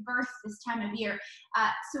or give birth this time of year.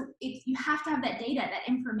 So you have to have that data, that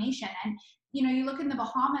information. And, you look in the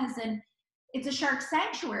Bahamas and it's a shark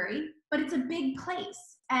sanctuary, but it's a big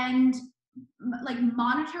place. And like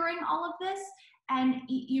monitoring all of this, and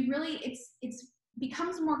you really, it's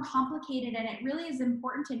becomes more complicated, and it really is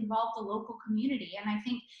important to involve the local community. And I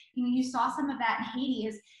think you saw some of that in Haiti.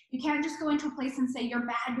 Is you can't just go into a place and say you're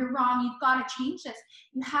bad, you're wrong, you've got to change this.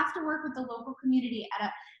 You have to work with the local community at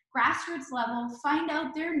a grassroots level, find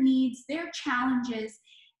out their needs, their challenges,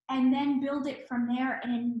 and then build it from there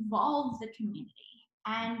and involve the community.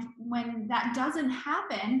 And when that doesn't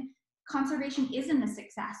happen, conservation isn't a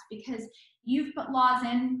success because you've put laws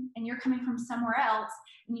in and you're coming from somewhere else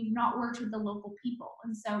and you've not worked with the local people.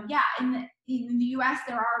 And so, yeah, in the US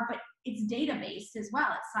there are, but it's data-based as well.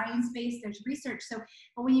 It's science-based, there's research. So,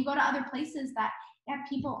 but when you go to other places that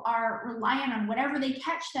people are reliant on whatever they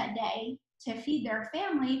catch that day to feed their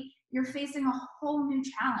family, you're facing a whole new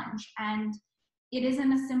challenge. And it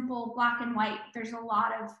isn't a simple black and white. There's a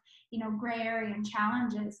lot of, gray area and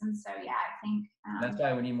challenges. And so, yeah, I think that's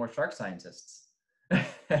why we need more shark scientists.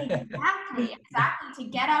 Exactly. To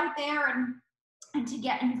get out there and to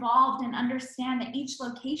get involved and understand that each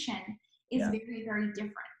location is very, very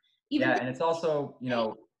different. And it's also,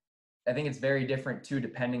 I think it's very different too,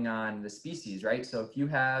 depending on the species, right? So if you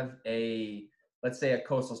have let's say a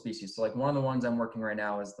coastal species, so like one of the ones I'm working right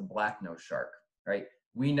now is the black-nosed shark, right?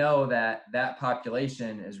 We know that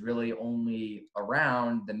population is really only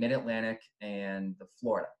around the mid-Atlantic and the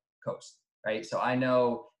Florida coast, right? So I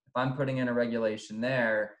know if I'm putting in a regulation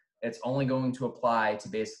there, it's only going to apply to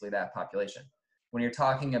basically that population. When you're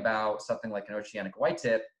talking about something like an oceanic white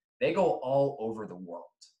tip, they go all over the world,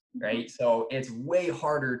 right? So it's way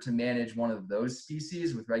harder to manage one of those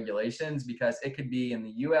species with regulations because it could be in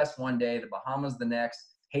the US one day, the Bahamas the next,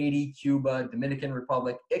 Haiti, Cuba, Dominican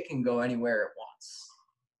Republic. It can go anywhere it wants.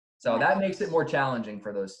 So that makes it more challenging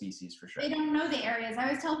for those species for sure. They don't know the areas. I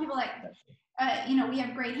always tell people we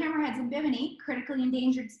have great hammerheads in Bimini, critically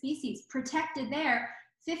endangered species, protected there.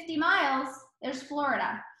 50 miles, there's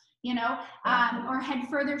Florida, or head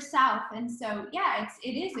further south. And so,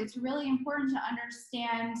 it's really important to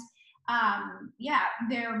understand,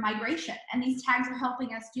 their migration. And these tags are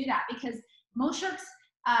helping us do that because most sharks,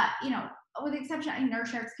 with the exception, nurse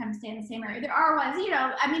sharks kind of stay in the same area. There are ones,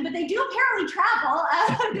 but they do apparently travel.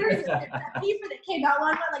 There's a paper that came out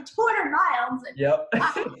one like 200 miles. And, yep.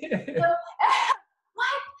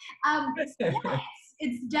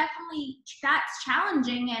 it's definitely, that's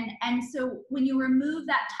challenging. And so when you remove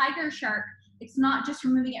that tiger shark, it's not just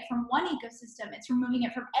removing it from one ecosystem, it's removing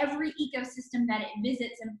it from every ecosystem that it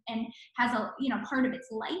visits and has a, part of its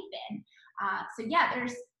life in.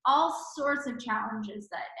 There's all sorts of challenges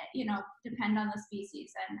that, depend on the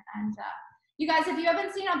species. And you guys, if you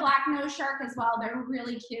haven't seen a black-nosed shark as well, they're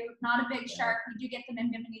really cute. Not a big shark. We do get them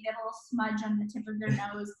in Bimini. They have a little smudge on the tip of their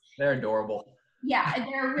nose. They're adorable. Yeah, and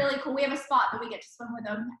they're really cool. We have a spot that we get to swim with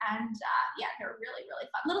them, and they're really, really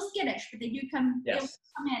fun. A little skittish, but they do come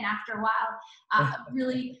in after a while.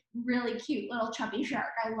 Really, really cute little chubby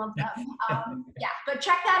shark. I love them. But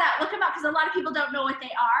check that out. Look them up because a lot of people don't know what they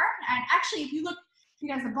are. And actually, if you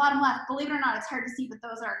guys, the bottom left, believe it or not, it's hard to see, but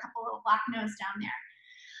those are a couple little black nose down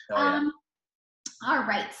there. All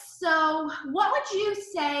right. So, what would you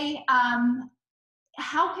say?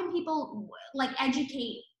 How can people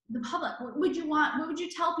educate the public? What would you want? What would you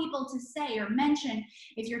tell people to say or mention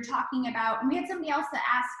if you're talking about? And we had somebody else that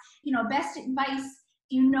asked, you know, best advice.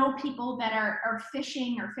 Do you know people that are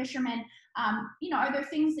fishing or fishermen? You know, are there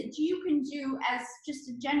things that you can do as just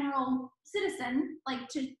a general citizen, like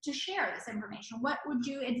to share this information? What would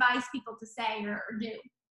you advise people to say or do?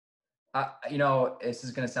 You know, this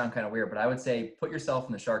is going to sound kind of weird, but I would say put yourself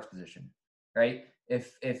in the shark's position, right?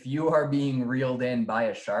 If you are being reeled in by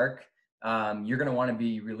a shark, you're going to want to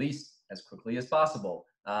be released as quickly as possible.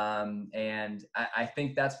 And I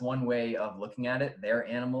think that's one way of looking at it. They're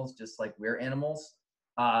animals just like we're animals.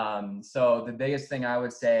 So the biggest thing I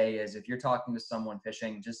would say is if you're talking to someone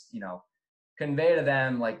fishing, just, you know, convey to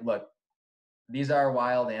them like, look, these are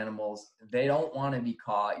wild animals. They don't want to be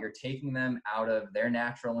caught. You're taking them out of their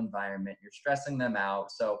natural environment. You're stressing them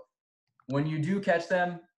out. So when you do catch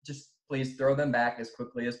them, just please throw them back as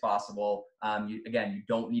quickly as possible. Again, you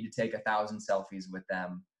don't need to take 1,000 selfies with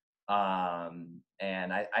them.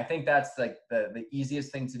 And I think that's like the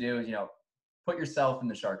easiest thing to do is, you know, put yourself in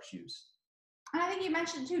the shark's shoes. And I think you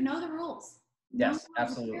mentioned too, know the rules. Yes,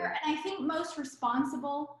 absolutely. And I think most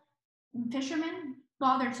responsible fishermen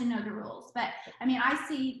bother to know the rules. But I mean, I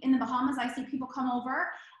see in the Bahamas, I see people come over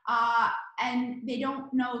and they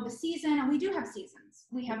don't know the season. And we do have seasons.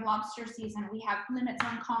 We have lobster season. We have limits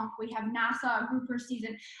on conch. We have Nassau grouper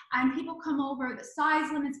season. And people come over, the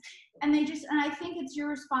size limits, and and I think it's your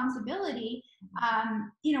responsibility.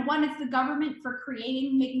 You know, one, it's the government for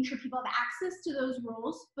making sure people have access to those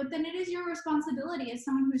rules, but then it is your responsibility as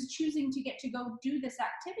someone who's choosing to get to go do this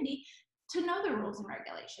activity to know the rules and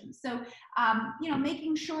regulations. So, you know,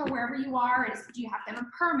 making sure wherever you are do you have to have a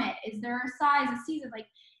permit? Is there a size, a season? Like,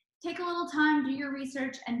 take a little time, do your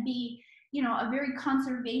research, and be, you know, a very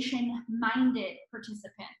conservation-minded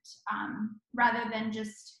participant, rather than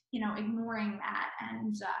just, you know, ignoring that.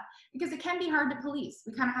 And because it can be hard to police,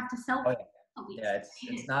 we kind of have to self-police. Yeah,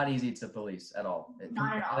 it's not easy to police at all.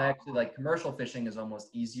 Not at all. Actually, like commercial fishing is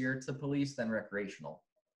almost easier to police than recreational.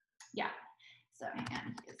 Yeah. So hang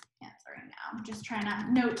on, he is answering now. I'm just trying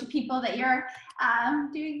to note to people that you're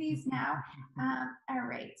doing these now. All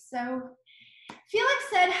right. So Felix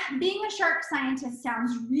said, being a shark scientist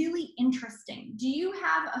sounds really interesting. Do you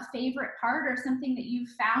have a favorite part or something that you've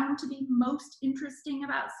found to be most interesting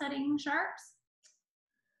about studying sharks?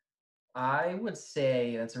 I would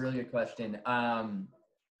say that's a really good question.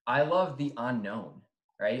 I love the unknown,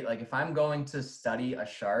 right? Like if I'm going to study a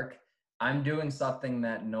shark, I'm doing something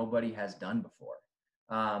that nobody has done before.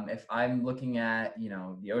 If I'm looking at, you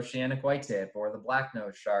know, the oceanic whitetip or the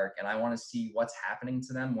black-nosed shark, and I want to see what's happening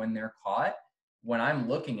to them when they're caught, when I'm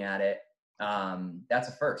looking at it, that's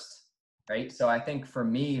a first, right? So I think for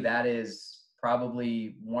me, that is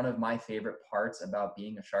probably one of my favorite parts about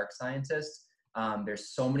being a shark scientist. There's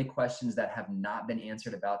so many questions that have not been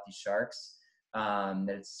answered about these sharks, that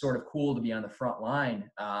it's sort of cool to be on the front line.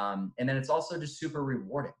 And then it's also just super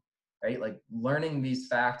rewarding, right? Like learning these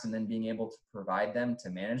facts and then being able to provide them to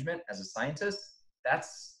management as a scientist,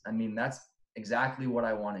 that's exactly what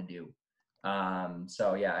I want to do.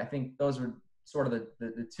 So yeah, I think those were sort of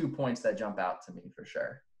the 2 points that jump out to me for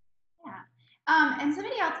sure. Yeah. And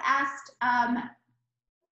somebody else asked,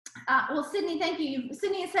 well, Sydney, thank you.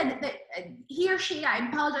 Sydney said that he or she, I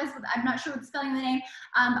apologize, I'm not sure what the spelling of the name.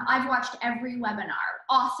 I've watched every webinar.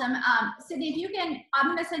 Awesome. Sydney, if you can, I'm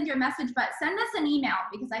going to send you a message, but send us an email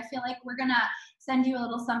because I feel like we're going to send you a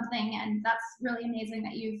little something, and that's really amazing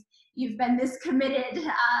that you've been this committed.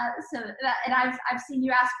 And I've seen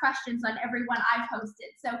you ask questions on every one I've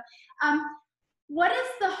hosted. So, what is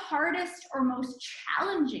the hardest or most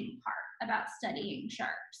challenging part about studying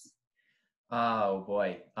sharks? Oh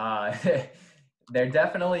boy, they're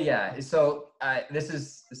definitely, yeah. So this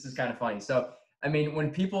is kind of funny. So I mean,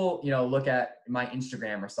 when people, you know, look at my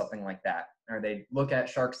Instagram or something like that, or they look at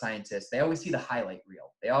shark scientists, they always see the highlight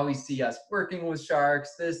reel. They always see us working with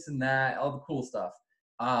sharks, this and that, all the cool stuff.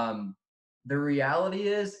 The reality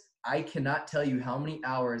is, I cannot tell you how many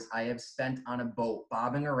hours I have spent on a boat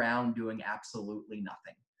bobbing around doing absolutely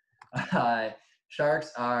nothing.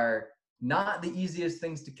 Sharks are not the easiest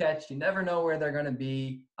things to catch. You never know where they're going to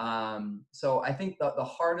be. So I think the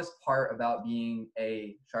hardest part about being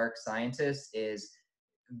a shark scientist is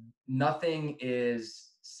nothing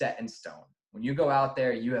is set in stone. When you go out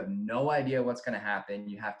there, you have no idea what's going to happen.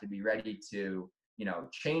 You have to be ready to, you know,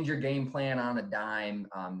 change your game plan on a dime.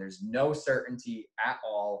 There's no certainty at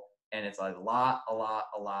all. And it's a lot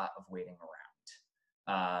of waiting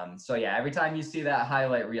around. So yeah, every time you see that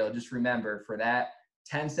highlight reel, just remember for that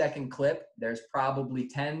 10-second clip, there's probably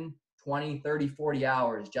 10, 20, 30, 40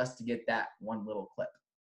 hours just to get that one little clip.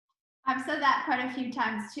 I've said that quite a few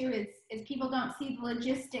times too, is people don't see the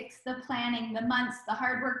logistics, the planning, the months, the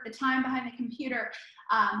hard work, the time behind the computer.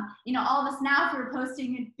 All of us now, if we were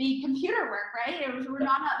posting, it'd be computer work, right? We're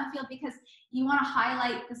not out in the field because you want to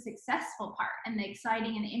highlight the successful part and the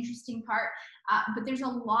exciting and the interesting part. But there's a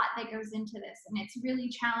lot that goes into this, and it's really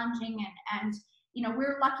challenging. And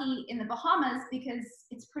we're lucky in the Bahamas because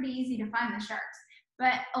it's pretty easy to find the sharks.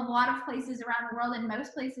 But a lot of places around the world, and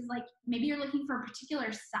most places, like maybe you're looking for a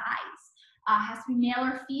particular size, has to be male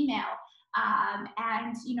or female,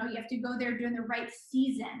 and you have to go there during the right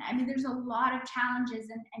season. I mean, there's a lot of challenges,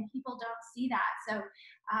 and people don't see that. So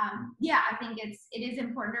yeah, I think it is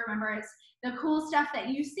important to remember it's the cool stuff that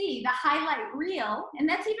you see, the highlight reel, and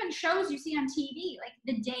that's even shows you see on TV, like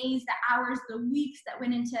the days, the hours, the weeks that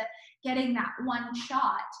went into getting that one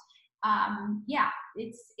shot. Yeah,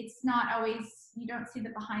 it's not always, you don't see the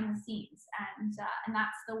behind the scenes, and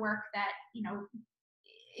that's the work that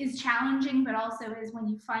is challenging, but also is when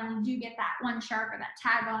you finally do get that one shark or that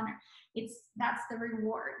tag on, that's the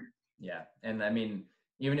reward. Yeah, and I mean,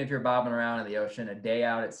 even if you're bobbing around in the ocean, a day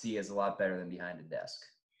out at sea is a lot better than behind a desk.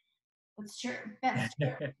 That's true. That's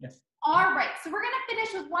true. All right, so we're gonna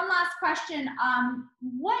finish with one last question.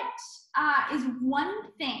 What is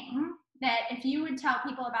one thing that if you would tell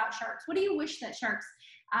people about sharks, what do you wish that sharks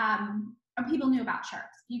or people knew about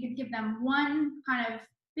sharks? If you could give them one kind of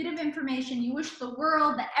bit of information you wish the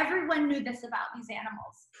world, that everyone knew this about these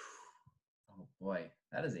animals. Oh boy,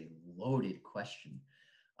 that is a loaded question.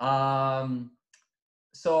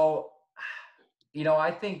 So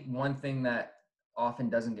I think one thing that often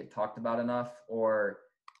doesn't get talked about enough, or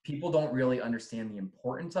people don't really understand the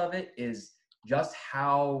importance of it, is just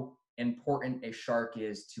how important a shark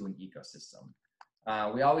is to an ecosystem.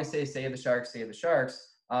 We always say, save the sharks,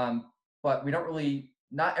 but we don't really,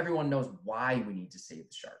 not everyone knows why we need to save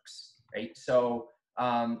the sharks, right? So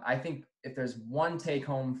I think if there's one take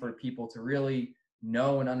home for people to really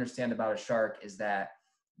know and understand about a shark, is that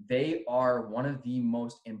they are one of the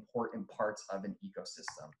most important parts of an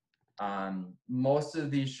ecosystem. Most of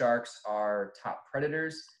these sharks are top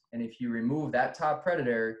predators, and if you remove that top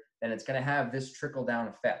predator, then it's going to have this trickle down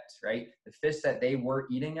effect, right? The fish that they were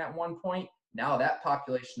eating at one point, now that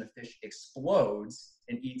population of fish explodes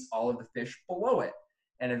and eats all of the fish below it.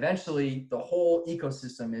 And eventually the whole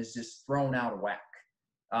ecosystem is just thrown out of whack.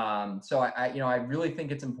 So I really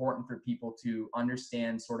think it's important for people to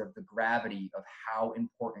understand sort of the gravity of how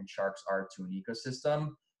important sharks are to an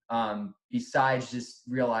ecosystem, besides just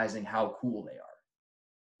realizing how cool they are.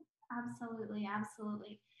 Absolutely,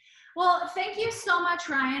 absolutely. Well, thank you so much,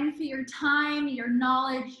 Ryan, for your time, your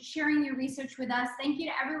knowledge, sharing your research with us. Thank you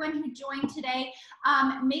to everyone who joined today.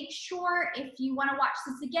 Make sure if you want to watch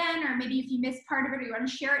this again, or maybe if you missed part of it or you want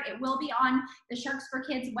to share it, it will be on the Sharks for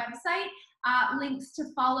Kids website. Links to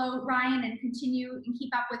follow Ryan and continue and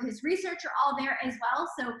keep up with his research are all there as well.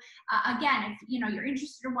 So again, if you're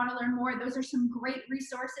interested or want to learn more, those are some great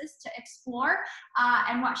resources to explore,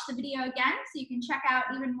 and watch the video again so you can check out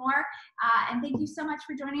even more. And thank you so much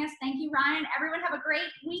for joining us. Thank you, Ryan. Everyone have a great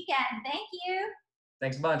weekend. Thank you.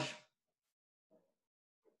 Thanks a bunch.